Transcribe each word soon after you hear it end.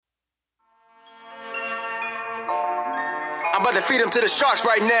I'm about to feed them to the sharks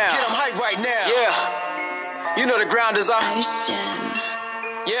right now. Get them hype right now. Yeah. You know the ground is up.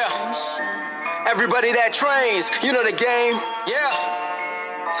 Yeah. Everybody that trains, you know the game.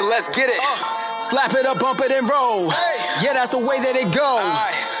 Yeah. So let's get it. Slap it up, bump it, and roll. Hey. Yeah, that's the way that it goes.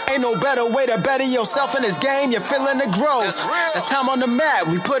 Ain't no better way to better yourself in this game. You're feeling the growth. That's time on the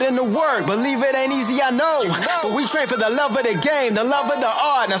mat. We put in the work. Believe it ain't easy, I know. But we train for the love of the game, the love of the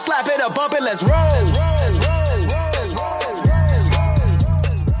art. Now slap it up, bump it, let's roll.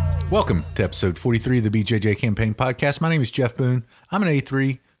 Welcome to episode 43 of the BJJ Campaign Podcast. My name is Jeff Boone. I'm an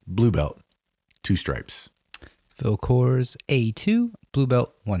A3 blue belt, 2 stripes. Phil Kors, A2 blue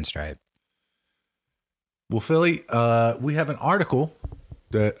belt, 1 stripe. Well, Philly, we have an article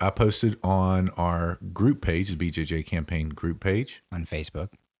that I posted on our group page, the BJJ Campaign group page. On Facebook.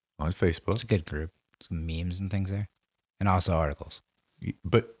 It's a good group. Some memes and things there. And also articles.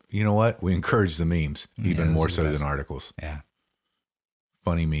 But you know what? We encourage the memes, even more so than articles. Yeah.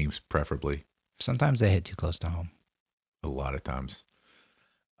 Funny memes, preferably. Sometimes they hit too close to home. A lot of times.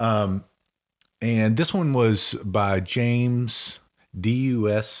 And this one was by James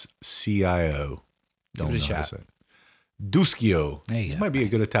Duscio. Give it a shot. Duscio. There you go. Might be a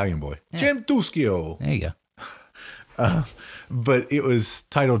good Italian boy. Yeah. James Duscio. There you go. But it was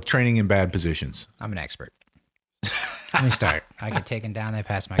titled Training in Bad Positions. I'm an expert. Let me start. I get taken down, they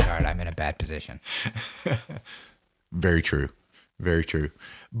pass my guard. I'm in a bad position. Very true. Very true.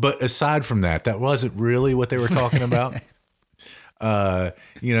 But aside from that, that wasn't really what they were talking about. It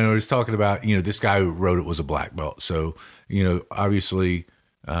was talking about, this guy who wrote it was a black belt. So, obviously,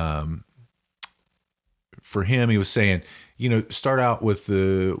 for him, he was saying, start out with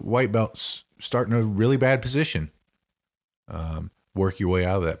the white belts, start in a really bad position, work your way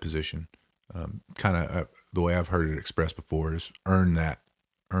out of that position. Kind of the way I've heard it expressed before is earn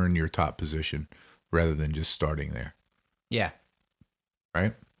your top position rather than just starting there. Yeah.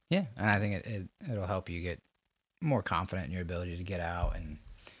 Right? Yeah. And I think it'll help you get more confident in your ability to get out and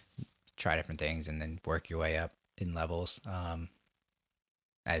try different things and then work your way up in levels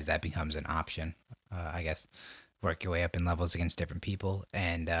as that becomes an option, I guess. Work your way up in levels against different people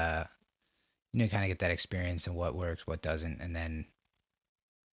and, kind of get that experience in what works, what doesn't, and then,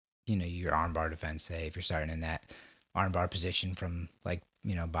 your armbar defense, say, if you're starting in that armbar position from,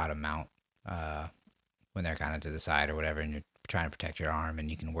 bottom mount, when they're kind of to the side or whatever, and you're trying to protect your arm,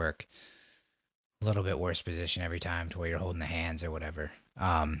 and you can work a little bit worse position every time to where you're holding the hands or whatever.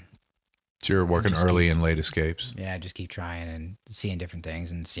 So you're working early and late escapes. Yeah, just keep trying and seeing different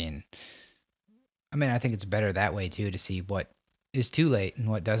things and seeing. I mean, I think it's better that way too, to see what is too late and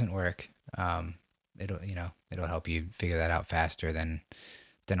what doesn't work. It'll help you figure that out faster than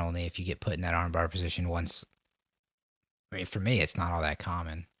only if you get put in that armbar position once. I mean, for me, it's not all that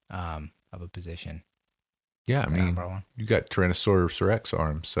common of a position. Yeah, I mean, you got Tyrannosaurus Rex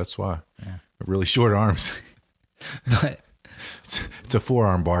arms. That's why. Yeah. Really short arms. But it's a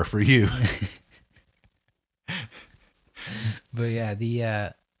forearm bar for you. But yeah,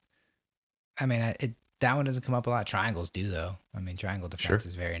 that one doesn't come up a lot. Triangles do, though. I mean, triangle defense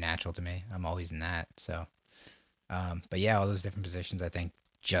is very natural to me. I'm always in that. So, but yeah, all those different positions, I think,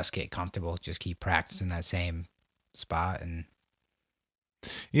 just get comfortable. Just keep practicing that same spot and.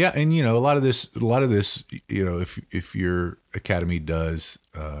 Yeah, and a lot of this, if your academy does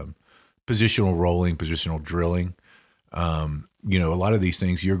positional rolling, positional drilling, a lot of these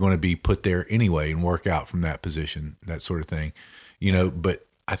things you're going to be put there anyway and work out from that position, that sort of thing, But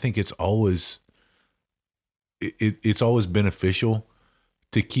I think it's always beneficial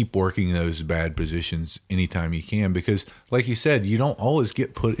to keep working those bad positions anytime you can, because, like you said, you don't always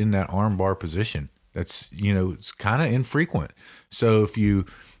get put in that arm bar position. That's, it's kind of infrequent. So if you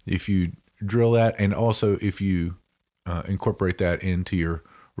drill that, and also if you incorporate that into your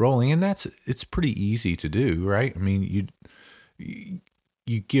rolling, and it's pretty easy to do, right? I mean,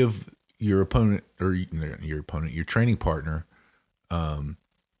 you give your opponent, or your training partner,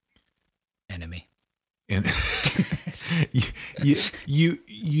 enemy, and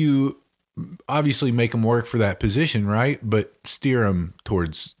you obviously make them work for that position, right? But steer them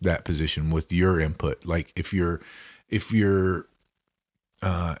towards that position with your input. Like if they're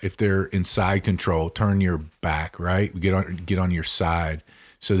in side control, turn your back, right? Get on your side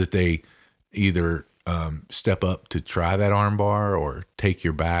so that they either step up to try that arm bar or take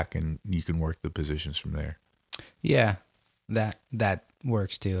your back, and you can work the positions from there. Yeah, that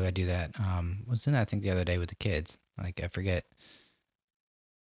works too. I do that. Was in that, I think, the other day with the kids. Like, I forget.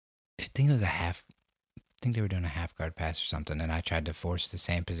 I think it was I think they were doing a half guard pass or something, and I tried to force the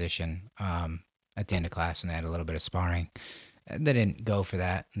same position at the end of class, and they had a little bit of sparring. They didn't go for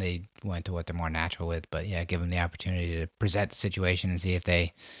that. They went to what they're more natural with. But yeah, give them the opportunity to present the situation and see if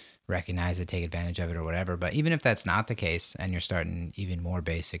they recognize it, take advantage of it, or whatever. But even if that's not the case, and you're starting even more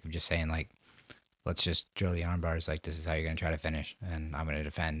basic of just saying like, let's just drill the arm bars. Like, this is how you're going to try to finish, and I'm going to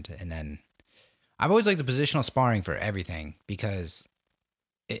defend. And then I've always liked the positional sparring for everything because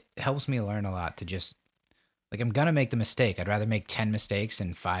it helps me learn a lot to just, like, I'm going to make the mistake. I'd rather make 10 mistakes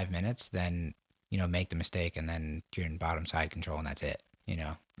in 5 minutes than, make the mistake and then you're in bottom side control and that's it,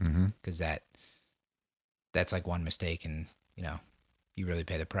 because that's like one mistake and, you really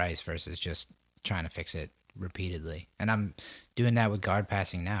pay the price versus just trying to fix it repeatedly. And I'm doing that with guard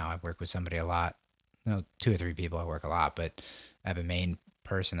passing now. I work with somebody a lot, 2 or 3 people I work a lot, but I have a main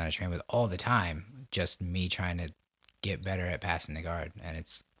person that I train with all the time, just me trying to get better at passing the guard. And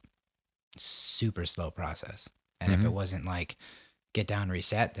it's super slow process. And if it wasn't like get down,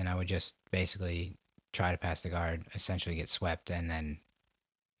 reset, then I would just basically try to pass the guard, essentially get swept, and then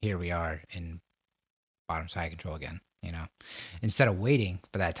here we are in bottom side control again. Instead of waiting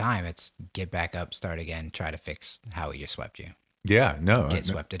for that time, it's get back up, start again, try to fix how he just swept you. Yeah, no. Get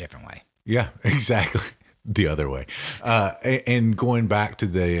swept a different way. Yeah, exactly. The other way. And going back to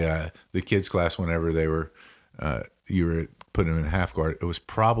the kids class, whenever they were, you were putting them in half guard, it was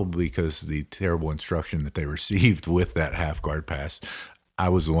probably because of the terrible instruction that they received with that half guard pass. I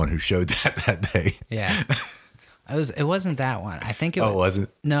was the one who showed that day. Yeah. It wasn't that one. I think it was. Oh, was it?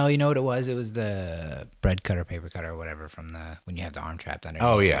 No, you know what it was? It was the bread cutter, paper cutter, or whatever from when you have the arm trapped underneath.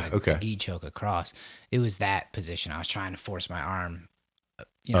 Oh, yeah. Okay. The gi choke across. It was that position. I was trying to force my arm,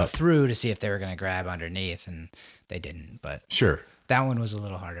 through to see if they were going to grab underneath, and they didn't. But sure, that one was a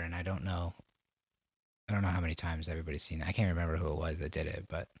little harder, and I don't know how many times everybody's seen that. I can't remember who it was that did it,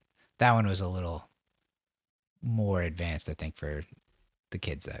 but that one was a little more advanced, I think, for the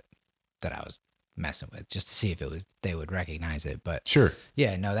kids that I was messing with, just to see if they would recognize it. But sure,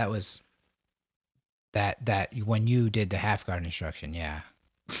 yeah, no, that was that when you did the half guard instruction, yeah,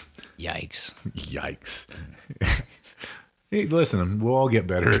 yikes. Hey, listen, we'll all get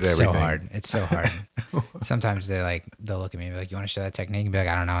better at everything. It's so hard. Sometimes they'll look at me and be like, you want to show that technique? And be like,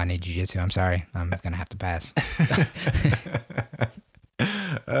 I don't know, I need jiu-jitsu. I'm sorry. I'm going to have to pass.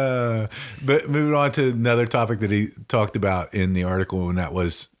 But moving on to another topic that he talked about in the article, and that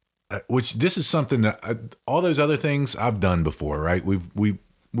was, which this is something that all those other things I've done before, right? We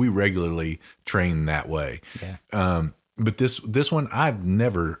regularly train that way. Yeah. But this one, I've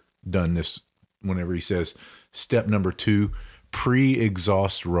never done this. Whenever he says step number 2,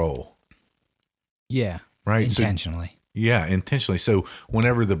 pre-exhaust roll. Yeah. Right. Intentionally. Intentionally. So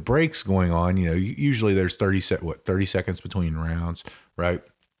whenever the break's going on, usually there's 30 seconds between rounds, right?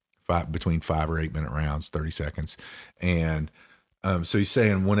 Between 5 or 8 minute rounds, 30 seconds. And so he's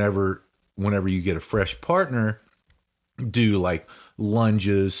saying whenever you get a fresh partner, do like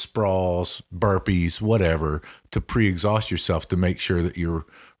lunges, sprawls, burpees, whatever, to pre-exhaust yourself to make sure that you're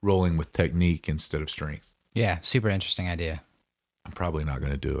rolling with technique instead of strength. Yeah, super interesting idea. I'm probably not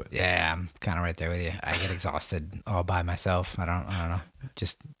going to do it. Yeah, I'm kind of right there with you. I get exhausted all by myself. I don't know.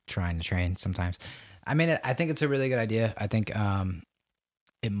 Just trying to train sometimes. I mean, I think it's a really good idea. I think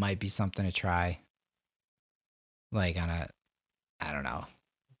it might be something to try. Like I don't know.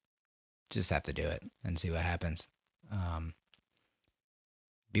 Just have to do it and see what happens.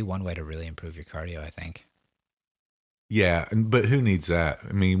 Be one way to really improve your cardio, I think. Yeah, but who needs that?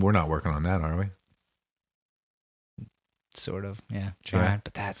 I mean, we're not working on that, are we? Sort of, yeah. Trying, yeah.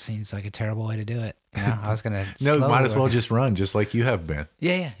 But that seems like a terrible way to do it. I was gonna. No, might as well just run, just like you have been.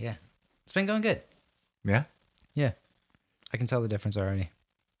 Yeah. It's been going good. Yeah. Yeah, I can tell the difference already.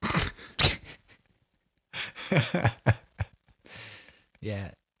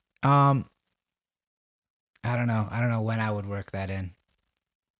 Yeah. I don't know when I would work that in.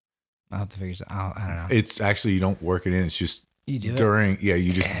 I'll have to figure it out. I don't know. It's actually, you don't work it in. It's just you do during. It? Yeah,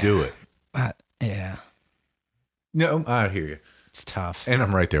 you just do it. Yeah. No, I hear you. It's tough. And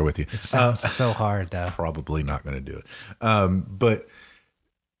I'm right there with you. It sounds so hard, though. Probably not going to do it. But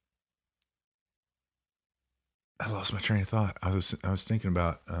I lost my train of thought. I was thinking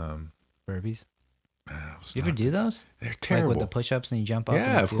about burpees. You ever do those? They're terrible. Like with the push-ups and you jump up?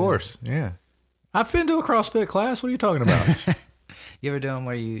 Yeah, of course. Yeah. I've been to a CrossFit class. What are you talking about? You ever do them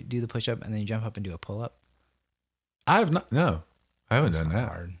where you do the push-up and then you jump up and do a pull-up? I have not. No, I haven't done that.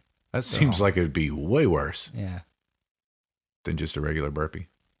 Hard. That seems like it'd be way worse. Yeah. Than just a regular burpee.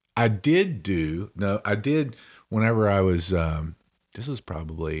 I did whenever I was, this was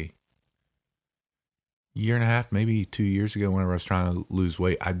probably a year and a half, maybe 2 years ago, whenever I was trying to lose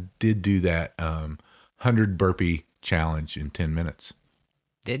weight, I did do that 100 burpee challenge in 10 minutes.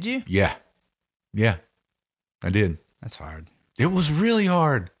 Did you? Yeah. I did. That's hard. It was really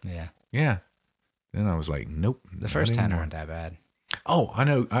hard. Yeah. Yeah. Then I was like, nope. The first 10 aren't that bad. Oh, I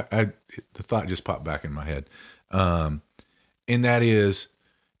know. The thought just popped back in my head. And that is,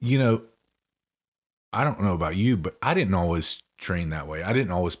 you know, I don't know about you, but I didn't always train that way. I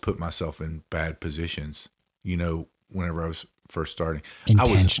didn't always put myself in bad positions, you know, whenever I was first starting.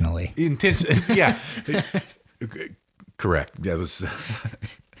 Intentionally. Yeah. Correct. That was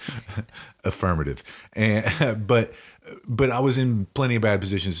affirmative. And but I was in plenty of bad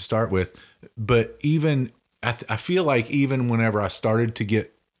positions to start with. But even I feel like even whenever I started to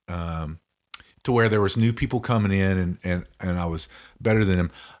get to where there was new people coming in and I was better than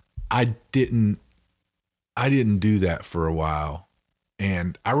them, I didn't do that for a while,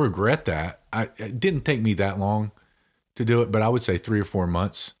 and I regret that. It didn't take me that long to do it, but I would say 3 or 4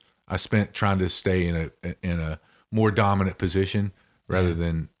 months I spent trying to stay in a more dominant position rather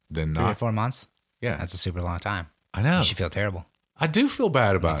than 3 not. or 4 months? Yeah, That's a super long time. I know. You should feel terrible. I do feel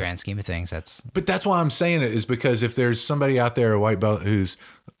bad In the about it. grand scheme of things, But that's why I'm saying it, is because if there's somebody out there, a white belt, who's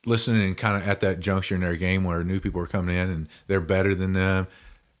listening and kind of at that juncture in their game where new people are coming in and they're better than them,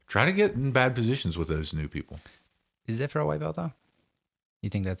 try to get in bad positions with those new people. Is it for a white belt though? You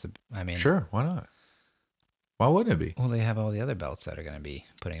think that's Sure, why not? Why wouldn't it be? Well, they have all the other belts that are going to be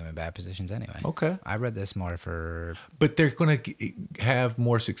putting them in bad positions anyway. Okay. I read this more for... But they're going to have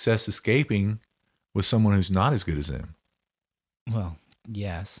more success escaping with someone who's not as good as them. Well,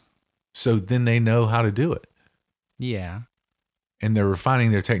 yes. So then they know how to do it. Yeah. And they're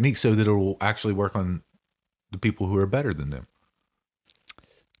refining their technique so that it will actually work on the people who are better than them.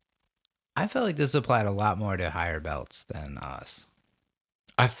 I felt like this applied a lot more to higher belts than us.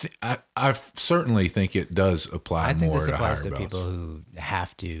 I certainly think it does apply I think more this to higher applies to belts. people who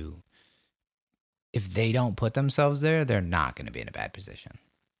have to... If they don't put themselves there, they're not going to be in a bad position.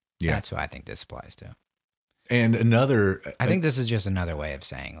 Yeah. That's who I think this applies to. And another... I think this is just another way of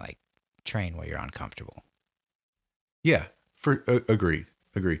saying, like, train where you're uncomfortable. Yeah, agreed.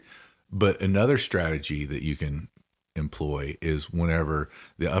 But another strategy that you can employ is whenever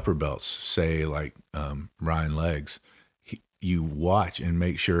the upper belts, say like Ryan Legs, you watch and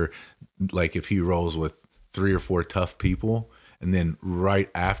make sure, like if he rolls with 3 or 4 tough people, and then right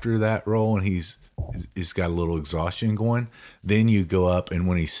after that roll and he's got a little exhaustion going, then you go up and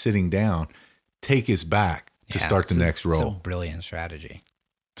when he's sitting down, take his back to start the next roll. It's a brilliant strategy.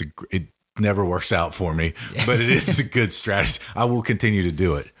 It never works out for me, but it is a good strategy. I will continue to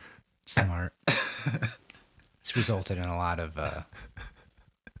do it. Smart. It's resulted in a lot of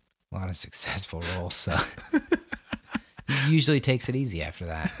successful rolls. So he usually takes it easy after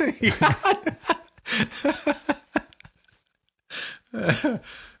that.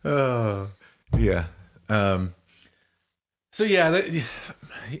 Yeah. So yeah,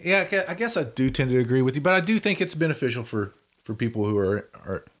 I guess I do tend to agree with you, but I do think it's beneficial for people who are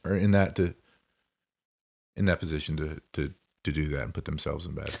in that position to do that and put themselves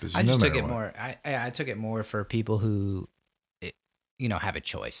in bad positions. I just took it more. I took it more for people who, have a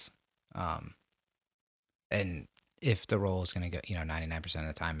choice, and if the role is going to go, 99% of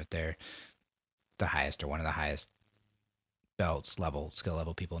the time, if they're the highest or one of the highest skill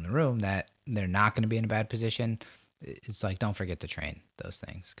level people in the room, that they're not going to be in a bad position. It's like, don't forget to train those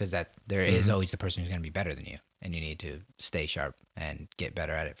things, because that there is always the person who's going to be better than you, and you need to stay sharp and get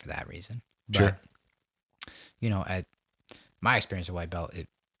better at it for that reason. Sure. But, at my experience of white belt,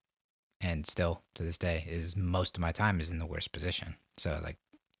 and still to this day, is most of my time is in the worst position. So like,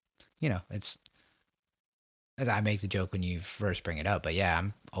 it's, I make the joke when you first bring it up, but yeah,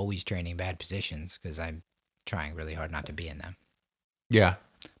 I'm always training bad positions because I'm trying really hard not to be in them. Yeah.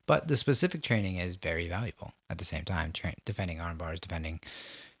 But the specific training is very valuable at the same time, defending arm bars, defending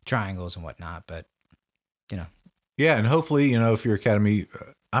triangles and whatnot. But, Yeah, and hopefully, if your academy,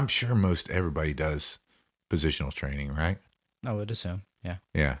 I'm sure most everybody does positional training, right? I would assume, yeah.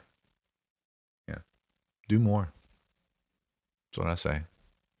 Yeah. Do more. That's what I say.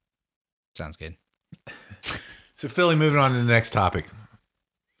 Sounds good. So, Philly, moving on to the next topic.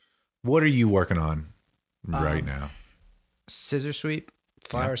 What are you working on right now? Scissor sweep,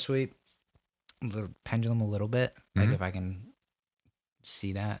 flower sweep, pendulum a little bit. Like if I can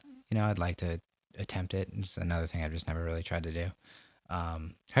see that, I'd like to attempt it. It's another thing I've just never really tried to do.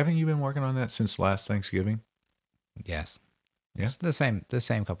 Haven't you been working on that since last Thanksgiving? Yes. Yeah. It's the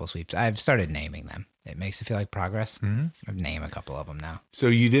same couple of sweeps. I've started naming them. It makes it feel like progress. I've named a couple of them now. So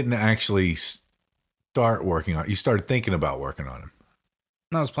you didn't actually start working on it. You started thinking about working on them.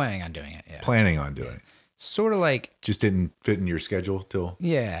 I was planning on doing it. Yeah. Planning on doing it. Sort of like. Just didn't fit in your schedule till.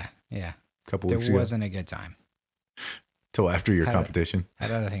 Yeah. A couple weeks There ago. wasn't a good time. Till after your competition.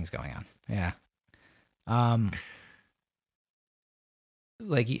 Had other things going on. Yeah.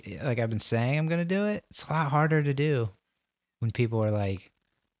 like I've been saying I'm gonna do it. It's a lot harder to do when people are like,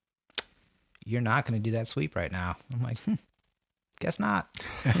 "You're not gonna do that sweep right now." I'm like, guess not.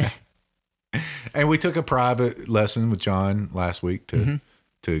 And we took a private lesson with John last week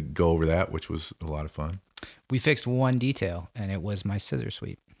to go over that, which was a lot of fun. We fixed one detail, and it was my scissor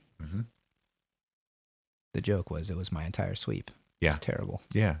sweep. Mm-hmm. The joke was it was my entire sweep. Yeah. It's terrible.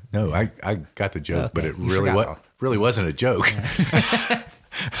 Yeah. No, I got the joke, Okay. but it You really forgot really wasn't a joke.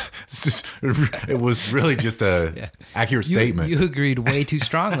 It was really just a accurate statement. You agreed way too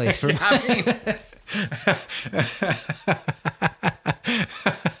strongly for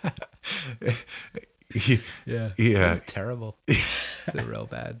Yeah. It's terrible. It's real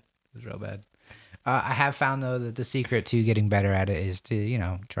bad. It's real bad. I have found though that the secret to getting better at it is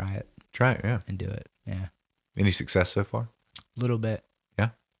to try it Try it, yeah. and do it. Yeah, Any success so far? a little bit. Yeah.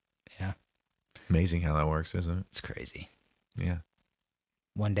 Yeah, Amazing how that works, isn't it? it's crazy. Yeah.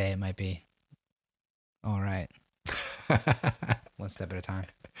 One day it might be all right, one step at a time.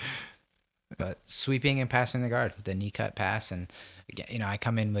 But sweeping and passing the guard with the knee cut pass, and again, I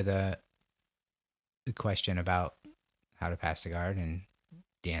come in with a question about how to pass the guard, and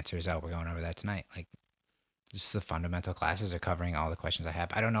the answer is, we're going over that tonight. Like, just the fundamental classes are covering all the questions I have.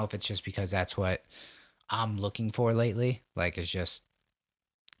 I don't know if it's just because that's what I'm looking for lately. Like, it's just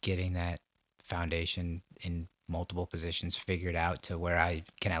getting that foundation in multiple positions figured out to where I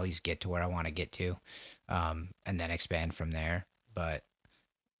can at least get to where I want to get to, and then expand from there. But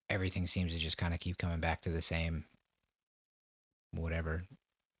everything seems to just kind of keep coming back to the same whatever.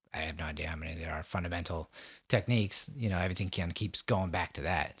 I have no idea how many there are fundamental techniques. Everything kind of keeps going back to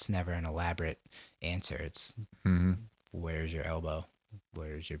that. It's never an elaborate answer. It's where's your elbow?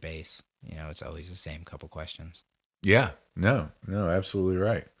 Where's your base? It's always the same couple questions. Yeah. No, absolutely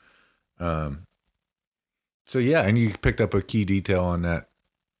right. So yeah, and you picked up a key detail on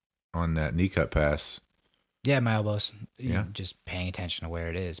that knee cut pass. Yeah, my elbows. Yeah. Just paying attention to where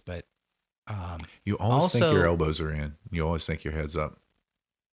it is. But You always think also- your elbows are in. You always think your head's up.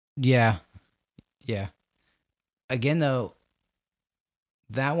 yeah. Again, though,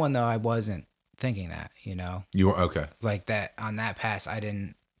 that one, though, I wasn't thinking that, You were okay. like that on that pass. I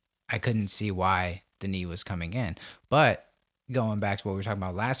couldn't see why the knee was coming in. But going back to what we were talking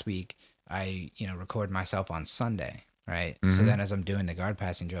about last week, I, record myself on Sunday, right? So Mhm. then as I'm doing the guard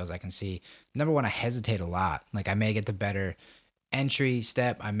passing drills, I can see, number one, I hesitate a lot. Like, I may get the better entry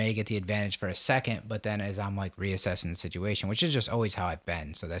step, I may get the advantage for a second, but then as I'm like reassessing the situation, which is just always how I've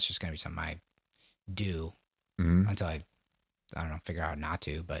been, so that's just going to be something I do Mhm. until I don't know, figure out not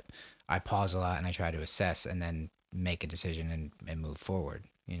to, but I pause a lot and I try to assess and then make a decision and move forward,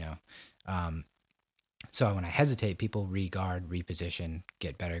 So when I hesitate, people re-guard, reposition,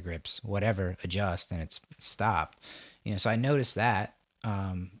 get better grips, whatever, adjust, and it's stopped. So I noticed that,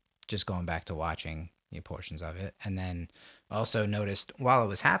 just going back to watching portions of it. And then also noticed while it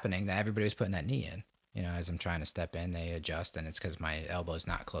was happening that everybody was putting that knee in. As I'm trying to step in, they adjust, and it's because my elbow's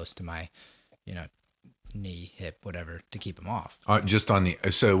not close to my, knee, hip, whatever, to keep them off. Just on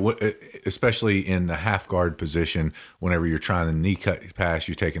especially in the half guard position, whenever you're trying the knee cut pass,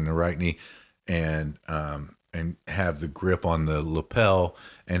 you're taking the right knee and have the grip on the lapel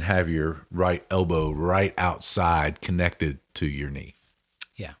and have your right elbow right outside connected to your knee.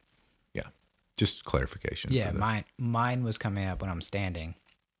 Yeah. Yeah. Just clarification. Yeah, mine was coming up when I'm standing,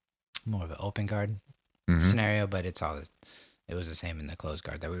 more of an open guard Mhm. scenario, but it was the same in the closed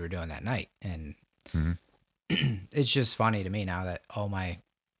guard that we were doing that night. And Mhm. it's just funny to me now that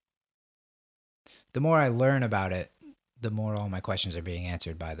the more I learn about it, the more all my questions are being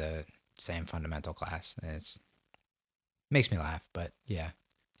answered by the same fundamental class. And it makes me laugh, but yeah,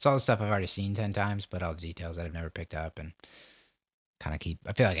 it's all the stuff I've already seen 10 times, but all the details that I've never picked up, and kind of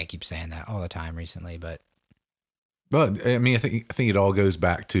I feel like I keep saying that all the time recently, but I mean, I think it all goes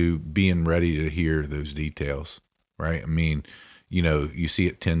back to being ready to hear those details, right? I mean, you see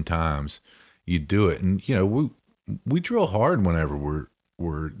it 10 times, you do it, and we drill hard whenever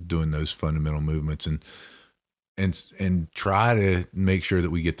we're doing those fundamental movements and try to make sure that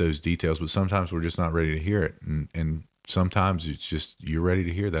we get those details, but sometimes we're just not ready to hear it, and sometimes it's just you're ready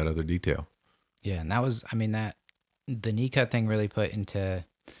to hear that other detail. yeah, and that the knee cut thing really put into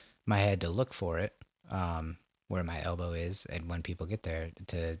my head to look for it, where my elbow is, and when people get there,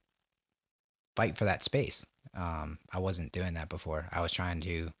 to fight for that space. I wasn't doing that before. I was trying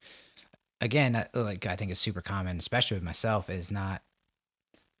to, again, like I think it's super common, especially with myself, I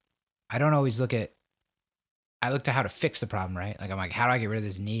don't always I look to how to fix the problem, right? Like, I'm like, how do I get rid of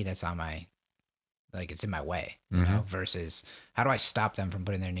this knee that's on it's in my way, versus how do I stop them from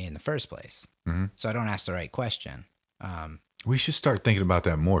putting their knee in the first place? Mm-hmm. So I don't ask the right question. We should start thinking about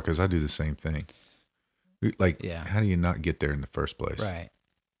that more because I do the same thing. Like, how do you not get there in the first place? Right.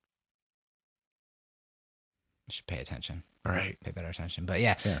 You should pay attention. All right. Pay better attention. But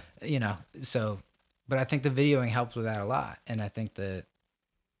yeah, you know, so, but I think the videoing helped with that a lot. And I think that,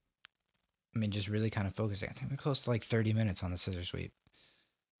 I mean, just really kind of focusing. I think we're close to like 30 minutes on the scissor sweep.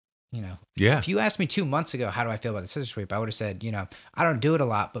 You know, if you asked me 2 months ago, how do I feel about the scissor sweep? I would have said, you know, I don't do it a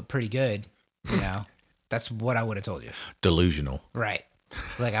lot, but pretty good. You know, that's what I would have told you. Delusional. Right.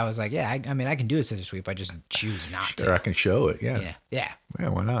 Like, I was like, yeah, I mean, I can do a scissor sweep. I just choose not to. I can show it. Yeah. Yeah,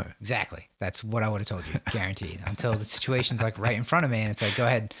 why not? Exactly. That's what I would have told you, guaranteed. Until the situation's like right in front of me and it's like, go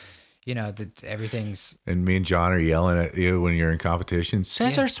ahead. You know, that everything's. And me and John are yelling at you when you're in competition.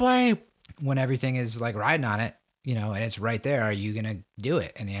 Scissor sweep. When everything is like riding on it, you know, and it's right there, are you going to do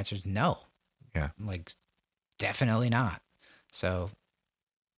it? And the answer is no. Yeah. Like, definitely not. So,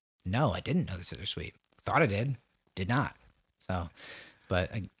 no, I didn't know the scissor sweep. Thought I did not. So, but,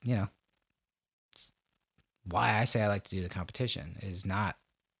 you know, it's why I say I like to do the competition is not,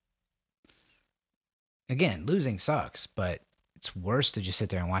 again, losing sucks, but it's worse to just sit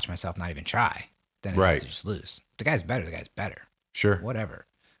there and watch myself not even try than it is to just lose. The guy's better. Sure. Whatever.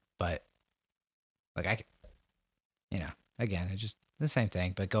 But, like, I could, you know, again, it's just the same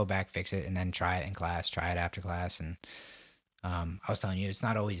thing, but go back, fix it, and then try it in class, try it after class. And I was telling you, it's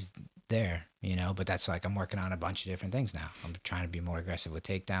not always there, you know, but that's like I'm working on a bunch of different things now. I'm trying to be more aggressive with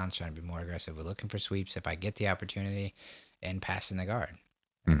takedowns, trying to be more aggressive with looking for sweeps if I get the opportunity, and passing the guard.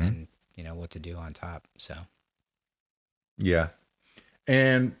 And then, you know, what to do on top. So. Yeah.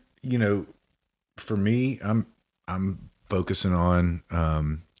 And, you know, for me, I'm focusing on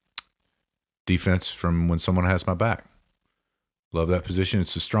defense from when someone has my back. Love that position.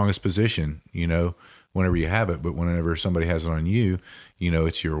 It's the strongest position, you know, whenever you have it, but whenever somebody has it on you, you know,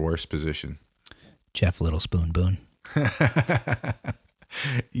 it's your worst position. Jeff Little Spoon Boone.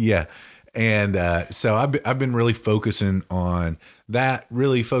 Yeah. And so I've been really focusing on that,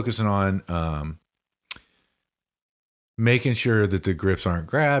 making sure that the grips aren't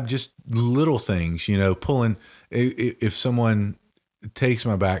grabbed, just little things, you know, pulling, if someone takes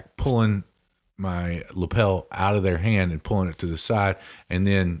my back, pulling my lapel out of their hand and pulling it to the side and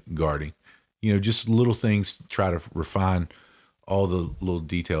then guarding, you know, just little things to try to refine all the little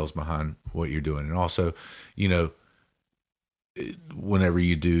details behind what you're doing. And also, you know, whenever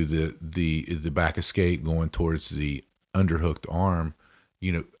you do the back escape going towards the underhooked arm,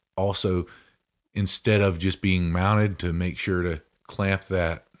 you know, also instead of just being mounted, to make sure to clamp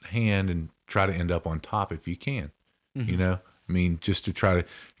that hand and try to end up on top if you can, you know, I mean, just to try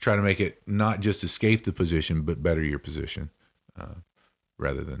to make it not just escape the position, but better your position,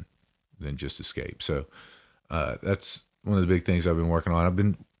 rather than just escape. So that's one of the big things I've been working on. I've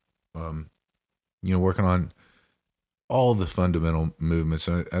been, you know, working on all the fundamental movements.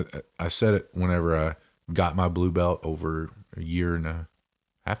 I said it whenever I got my blue belt over a year and a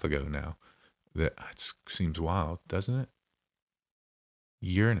half ago now. That it seems wild, doesn't it?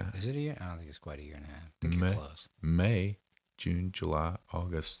 Year and a half. Is it a year? I don't think it's quite a year and a half. I think you're close. May, June, July,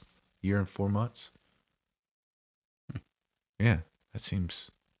 August, year and 4 months. Yeah, that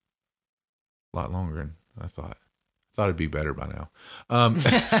seems a lot longer than I thought. I thought it'd be better by now. I'm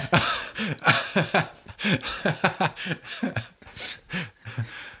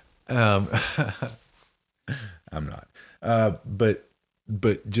not.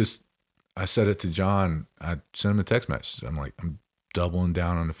 But just, I said it to John. I sent him a text message. I'm like, I'm doubling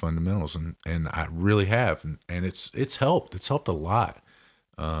down on the fundamentals, and I really have, and it's helped. It's helped a lot.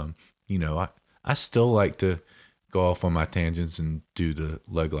 You know, I still like to go off on my tangents and do the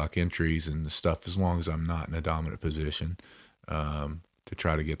leg lock entries and the stuff, as long as I'm not in a dominant position, to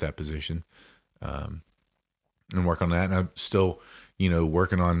try to get that position, and work on that. And I'm still, you know,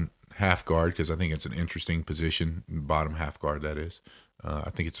 working on half guard, because I think it's an interesting position, bottom half guard, that is.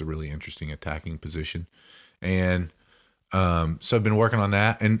 I think it's a really interesting attacking position. And so I've been working on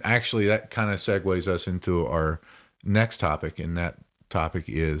that. And actually that kind of segues us into our next topic. And that topic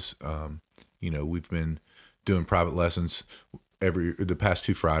is, you know, we've been doing private lessons the past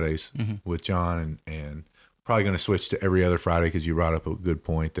 2 Fridays with John, and probably going to switch to every other Friday, because you brought up a good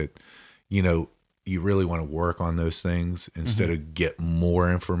point that, you know, you really want to work on those things instead of get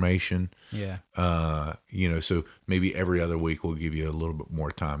more information. Yeah. You know, so maybe every other week we'll give you a little bit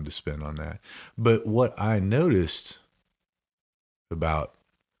more time to spend on that. But what I noticed about,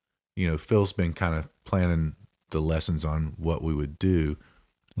 you know, Phil's been kind of planning the lessons on what we would do.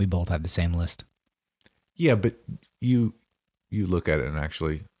 We both have the same list. Yeah, but you look at it and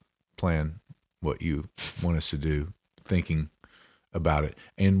actually plan what you want us to do, thinking about it.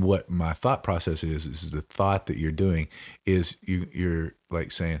 And what my thought process is the thought that you're doing is you're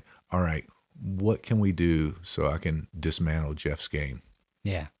like saying, all right, what can we do so I can dismantle Jeff's game?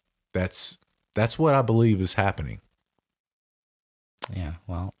 Yeah. That's what I believe is happening. Yeah.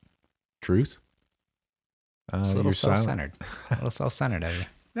 Well, Truth? it's a little You're silent. self-centered. A little self-centered of you.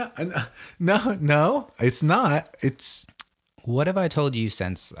 No, it's not. It's What have I told you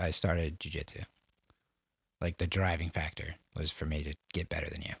since I started jiu-jitsu? Like the driving factor was for me to get better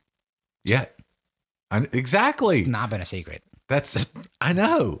than you. yeah. Exactly. It's not been a secret. I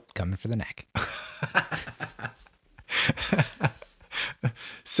know. Coming for the neck.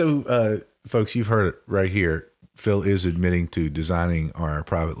 So, folks, you've heard it right here. Phil is admitting to designing our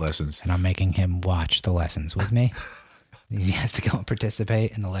private lessons. And I'm making him watch the lessons with me. He has to go and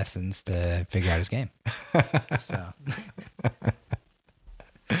participate in the lessons to figure out his game. So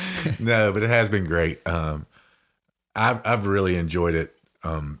No, but it has been great. I've really enjoyed it.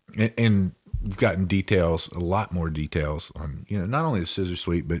 And we've gotten details, a lot more details on, not only the scissor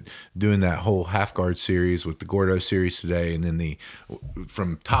sweep, but doing that whole half guard series with the Gordo series today. And then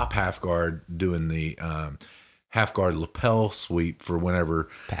from top half guard, doing the half guard lapel sweep for whenever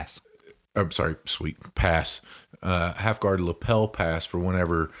pass. I'm sorry, sweep pass, half guard lapel pass for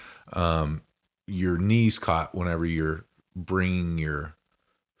whenever your knees caught, whenever you're bringing your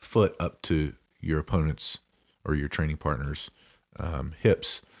foot up to your opponent's or your training partner's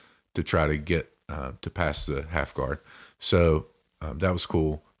hips to try to get to pass the half guard. So that was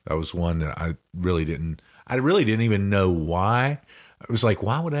cool. That was one that I really didn't even know why. It was like,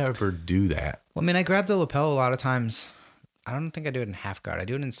 why would I ever do that? Well, I mean, I grab the lapel a lot of times. I don't think I do it in half guard. I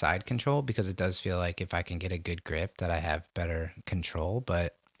do it in side control because it does feel like if I can get a good grip that I have better control.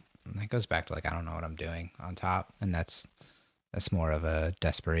 But that goes back to like, I don't know what I'm doing on top. And that's more of a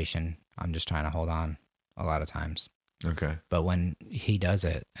desperation. I'm just trying to hold on a lot of times. Okay. But when he does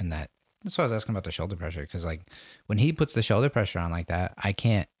it, and that's why I was asking about the shoulder pressure, because like when he puts the shoulder pressure on like that, I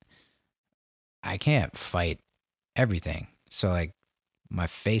can't fight everything. So like my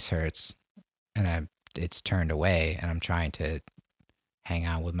face hurts, and it's turned away, and I'm trying to hang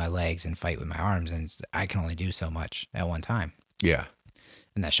out with my legs and fight with my arms, and I can only do so much at one time. Yeah.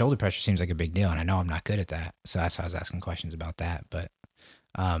 And that shoulder pressure seems like a big deal, and I know I'm not good at that. So that's why I was asking questions about that. But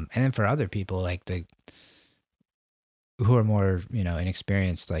and then for other people, like who are more,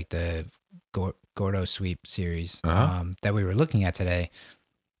 inexperienced, like the Gordo sweep series that we were looking at today,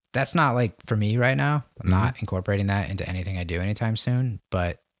 that's not like for me right now. I'm not incorporating that into anything I do anytime soon.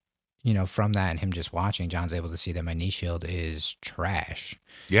 But, from that and him just watching, John's able to see that my knee shield is trash.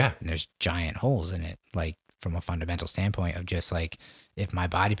 Yeah. And there's giant holes in it, like from a fundamental standpoint of just like, if my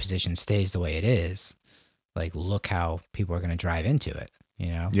body position stays the way it is, like, look how people are going to drive into it,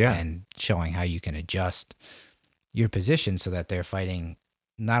 Yeah. And showing how you can adjust your position so that they're fighting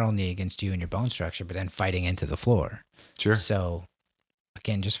not only against you and your bone structure, but then fighting into the floor. Sure. So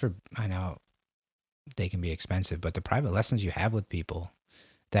again, I know they can be expensive, but the private lessons you have with people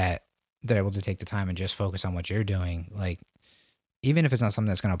that they're able to take the time and just focus on what you're doing, like, even if it's not something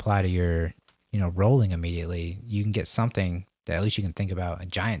that's going to apply to your, rolling immediately, you can get something that at least you can think about. A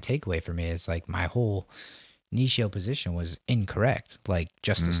giant takeaway for me is like my whole knee shield position was incorrect, like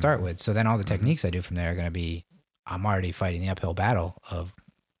just to start with. So then all the techniques I do from there are going to be, I'm already fighting the uphill battle of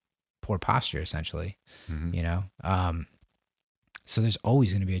poor posture, essentially, so there's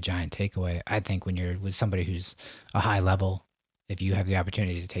always going to be a giant takeaway. I think when you're with somebody who's a high level, if you have the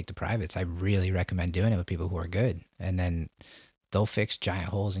opportunity to take the privates, I really recommend doing it with people who are good, and then they'll fix giant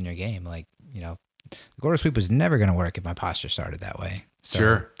holes in your game. Like, the Gordo sweep was never going to work if my posture started that way. So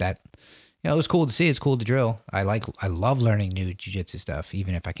Sure. That, it was cool to see. It's cool to drill. I love learning new jiu-jitsu stuff,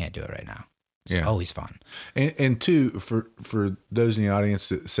 even if I can't do it right now. It's always fun. And two, for those in the audience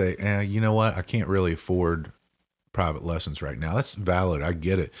that say, you know what, I can't really afford private lessons right now. That's valid. I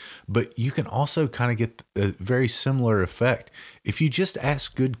get it. But you can also kind of get a very similar effect if you just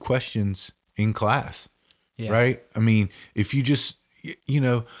ask good questions in class, right? I mean, if you just,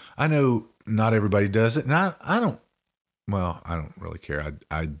 I know not everybody does it. And I don't really care.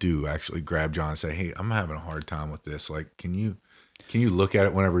 I do actually grab John and say, hey, I'm having a hard time with this. Like, can you look at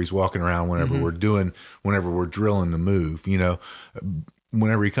it whenever he's walking around, whenever we're drilling the move,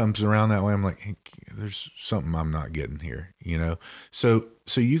 whenever he comes around that way, I'm like, hey, there's something I'm not getting here, So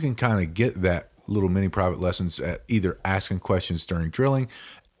you can kind of get that little mini private lessons at either asking questions during drilling,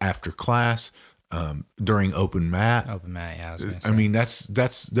 after class, during open mat. Open mat, yeah. I was gonna say. I mean,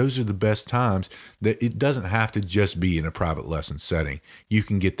 those are the best times. That it doesn't have to just be in a private lesson setting. You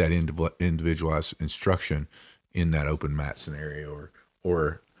can get that individualized instruction in that open mat scenario,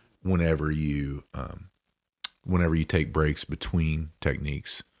 or whenever you whenever you take breaks between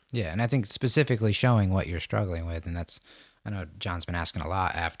techniques. Yeah, and I think specifically showing what you're struggling with, and that's, I know John's been asking a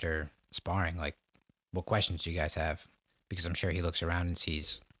lot after sparring, like, what questions do you guys have? Because I'm sure he looks around and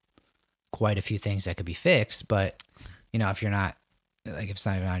sees quite a few things that could be fixed, but, you know, if you're not, like, if it's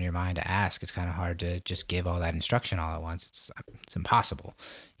not even on your mind to ask, it's kind of hard to just give all that instruction all at once. It's impossible.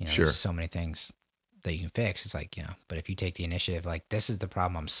 You know, Sure. There's so many things that you can fix. It's like, you know, but if you take the initiative, like, this is the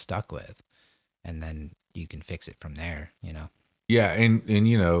problem I'm stuck with, and then you can fix it from there, you know? Yeah, and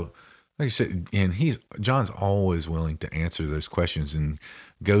you know, like I said, and John's always willing to answer those questions and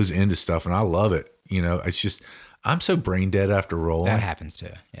goes into stuff, and I love it. You know, it's just I'm so brain dead after rolling. That happens too.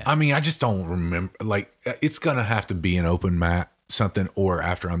 Yeah. I mean, I just don't remember. Like, it's gonna have to be an open mat something, or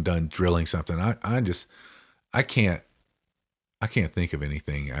after I'm done drilling something. I can't think of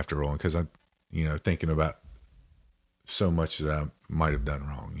anything after rolling because I'm, you know, thinking about so much that I might have done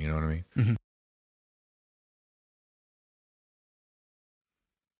wrong. You know what I mean? Mm-hmm.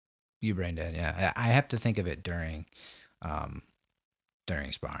 You brain dead, yeah. I have to think of it during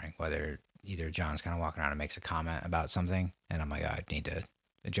sparring, whether either John's kind of walking around and makes a comment about something, and I'm like, oh, I need to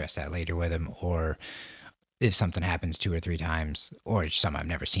address that later with him, or if something happens 2 or 3 times, or it's something I've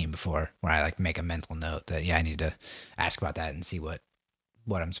never seen before, where I like make a mental note that, yeah, I need to ask about that and see what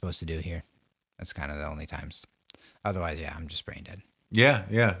I'm supposed to do here. That's kind of the only times. Otherwise, yeah, I'm just brain dead.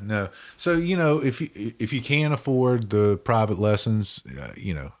 Yeah, no. So, you know, if you can afford the private lessons,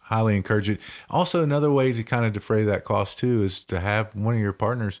 you know, highly encourage it. Also, another way to kind of defray that cost too is to have one of your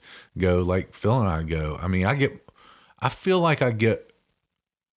partners go, like Phil and I go. I mean, I feel like I get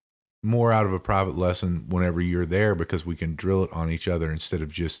more out of a private lesson whenever you're there because we can drill it on each other instead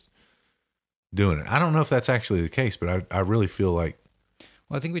of just doing it. I don't know if that's actually the case, but I really feel like.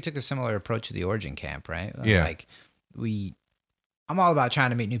 Well, I think we took a similar approach to the Origin camp, right? Yeah. Like I'm all about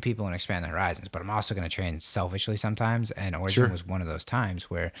trying to meet new people and expand the horizons, but I'm also going to train selfishly sometimes. And Origin was one of those times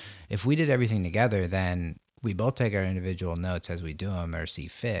where if we did everything together, then we both take our individual notes as we do them or see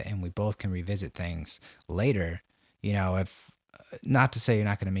fit, and we both can revisit things later. You know, if not to say you're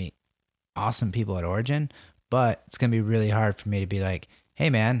not going to meet awesome people at Origin, but it's going to be really hard for me to be like, hey,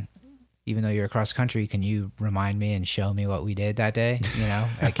 man, even though you're across country, can you remind me and show me what we did that day, you know,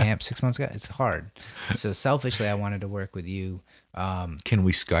 at camp 6 months ago? It's hard. So selfishly, I wanted to work with you. Can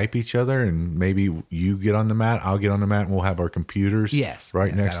we Skype each other and maybe you get on the mat, I'll get on the mat, and we'll have our computers next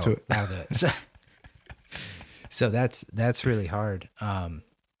to it? That'll do it. So that's really hard to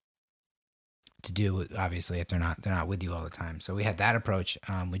do, obviously, if they're not with you all the time. So we had that approach.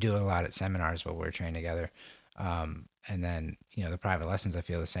 We do it a lot at seminars while we're trained together. And then, you know, the private lessons, I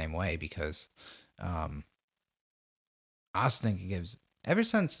feel the same way because I also think it gives, ever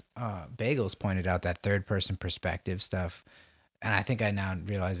since Bagels pointed out that third person perspective stuff, and I think I now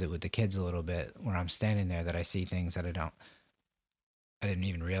realize it with the kids a little bit, where I'm standing there that I see things that I didn't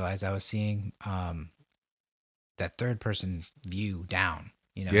even realize I was seeing. That third person view down,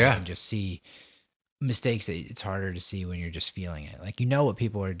 you know, you can just see mistakes that it's harder to see when you're just feeling it. Like, you know what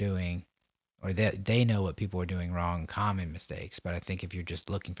people are doing, or they know what people are doing wrong, common mistakes. But I think if you're just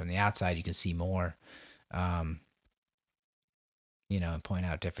looking from the outside, you can see more, you know, and point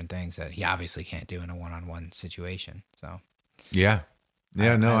out different things that he obviously can't do in a one-on-one situation. So, yeah,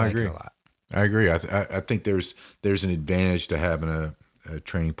 I like agree. it a lot. I agree. I think there's an advantage to having a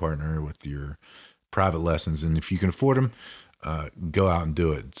training partner with your private lessons, and if you can afford them, go out and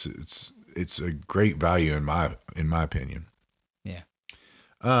do it. It's a great value in my opinion. Yeah.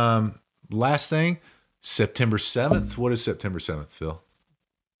 Last thing, September 7th. What is September 7th, Phil?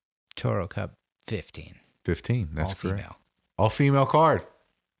 Toro Cup 15. 15. That's all correct. Female. All female card.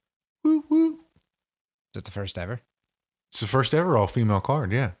 Woo woo. Is it the first ever? It's the first ever all female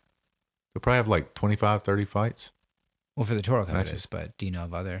card. Yeah. They'll probably have like 25, 30 fights. Well, for the Toro Cup Matches. it is, but do you know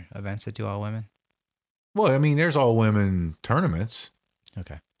of other events that do all women? Well, I mean, there's all women tournaments,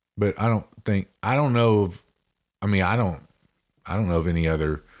 Okay. but I don't know of any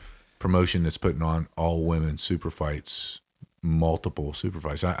other promotion that's putting on all women super fights, multiple super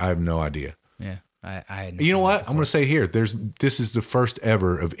fights. I have no idea. Yeah. I hadn't You know seen what? that I'm going to say here, this is the first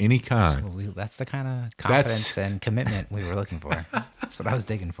ever of any kind. before. That's the kind of confidence and commitment we were looking for. That's what I was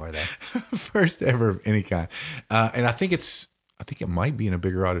digging for there. First ever of any kind. And I think it might be in a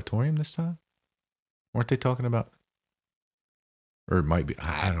bigger auditorium this time. Weren't they talking about? Or it might be.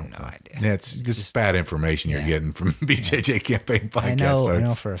 I don't know. No idea. Yeah, it's just bad information you're getting from BJJ Campaign Podcast. I know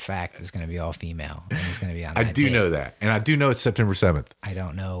folks. for a fact it's going to be all female. And it's going to be on I that do day. know that. And I do know it's September 7th. I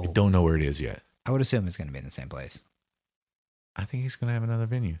don't know. I don't know where it is yet. I would assume it's going to be in the same place. I think he's going to have another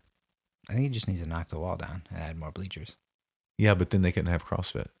venue. I think he just needs to knock the wall down and add more bleachers. Yeah, but then they couldn't have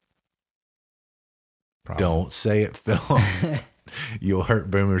CrossFit. problem. Don't say it, Phil. You'll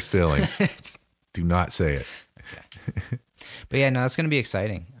hurt Boomer's feelings. Do not say it. Okay. But yeah, no, it's going to be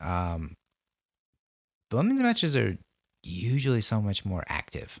exciting. The women's matches are usually so much more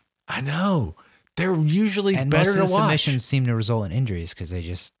active. I know. They're usually and better most of to the watch. submissions seem to result in injuries because they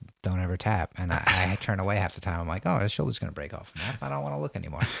just don't ever tap. And I turn away half the time. I'm like, oh, his shoulder's going to break off. I don't want to look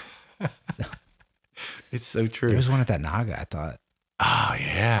anymore. It's so true. There was one at that Naga. I thought,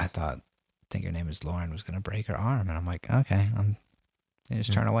 yeah. I think her name is Lauren, was going to break her arm. And I'm like, okay, I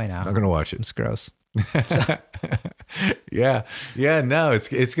just turn away now. Not going to watch it. It's gross. Yeah. No, it's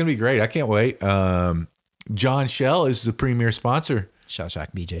going to be great. I can't wait. John Shell is the premier sponsor. Shell Shock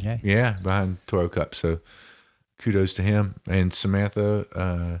BJJ. Yeah, behind Toro Cup. So kudos to him. And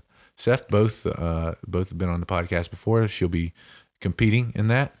Samantha, Seth, both have been on the podcast before. She'll be competing in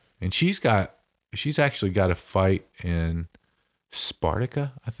that. And she's actually got a fight in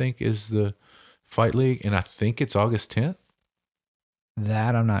Spartica, I think is the fight league. And I think it's August 10th.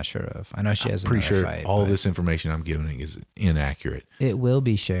 That I'm not sure of. I know she has pretty another sure fight, all but this information I'm giving is inaccurate. it will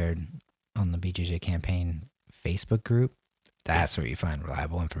be shared on the BJJ campaign Facebook group. That's where you find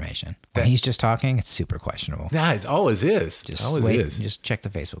reliable information. When he's just talking, it's super questionable. Nah, it always is. Just always wait, is. just check the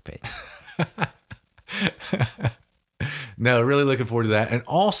Facebook page. No, really looking forward to that. And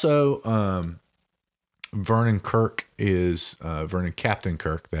also, Vernon Kirk is Captain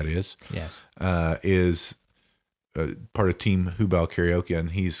Kirk, that is. Yes. Is part of Team Hubal Karaoke,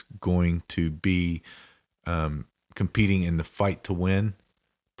 and he's going to be competing in the Fight to Win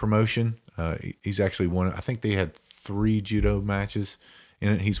promotion. He's actually I think they had 3 judo matches in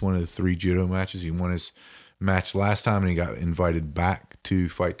it. He's one of the 3 judo matches. He won his match last time, and he got invited back to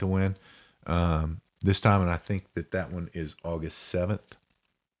Fight to Win this time, and I think that one is August 7th.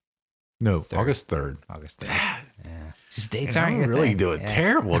 No, 3rd. August 3rd. August 3rd. Yeah. These dates And aren't I'm your really thing. doing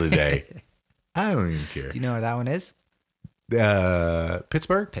terrible today. I don't even care. Do you know where that one is?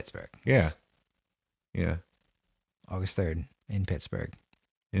 Pittsburgh? Pittsburgh. Yeah. Yes. Yeah. August 3rd in Pittsburgh.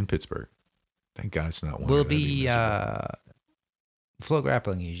 In Pittsburgh. Thank God it's not one. Will be Flow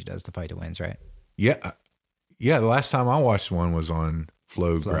Grappling usually does the Fight to Wins, right? Yeah. Yeah, the last time I watched one was on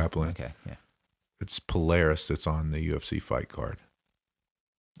Flow Grappling. Okay, yeah. It's Polaris that's on the UFC fight card.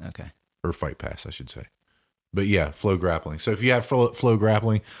 Okay. Or Fight Pass, I should say. But yeah, Flow Grappling. So if you have Flow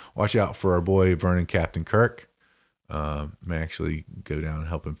Grappling, watch out for our boy Vernon Captain Kirk. May actually go down and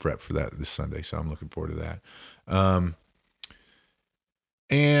help him prep for that this Sunday. So I'm looking forward to that.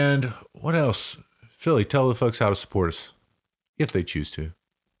 And what else? Philly, tell the folks how to support us if they choose to.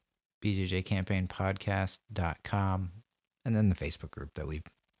 BJJCampaignPodcast.com, and then the Facebook group that we've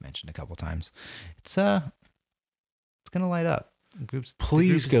mentioned a couple times. It's gonna light up.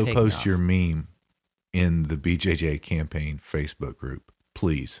 Please go post your meme in the BJJ Campaign Facebook group.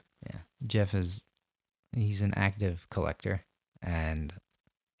 Please. Yeah. Jeff he's an active collector, and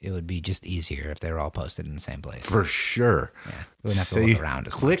it would be just easier if they were all posted in the same place. For sure. Yeah. We wouldn't have to look around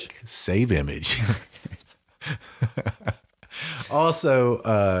as click much. Save image.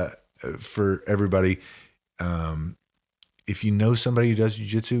 Also, for everybody, if you know somebody who does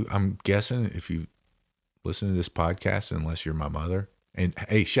jiu-jitsu, I'm guessing if you listen to this podcast, unless you're my mother, and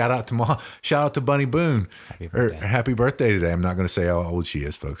hey, shout out to Bunny Boone. Happy birthday today. I'm not going to say how old she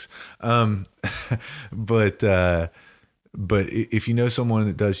is, folks. But if you know someone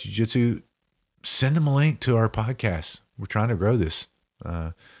that does jiu-jitsu, send them a link to our podcast. We're trying to grow this.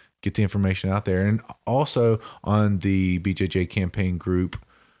 Get the information out there. And also on the BJJ campaign group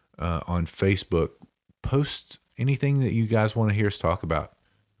on Facebook, post anything that you guys want to hear us talk about,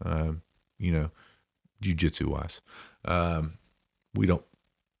 jiu-jitsu wise. We don't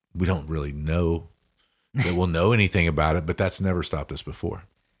really know that we'll know anything about it, but that's never stopped us before.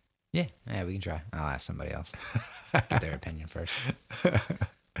 Yeah, we can try. I'll ask somebody else. Get their opinion first.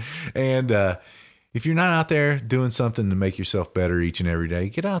 And if you're not out there doing something to make yourself better each and every day,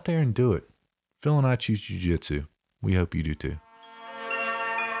 get out there and do it. Phil and I choose jiu-jitsu. We hope you do too.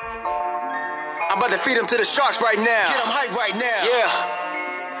 I'm about to feed him to the sharks right now. Get him hype right now.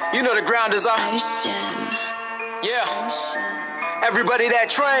 Yeah. You know the ground is up. Yeah. Everybody that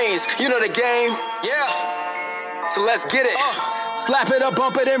trains, you know the game. Yeah. So let's get it. Slap it up,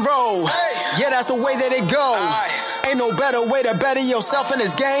 bump it, and roll. Hey. Yeah, that's the way that it goes. Ain't no better way to better yourself in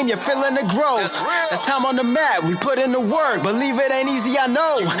this game. You're feeling the growth. That's time on the mat. We put in the work. Believe it ain't easy, I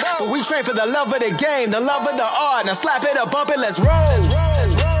know. But we train for the love of the game, the love of the art. Now slap it up, bump it, let's roll.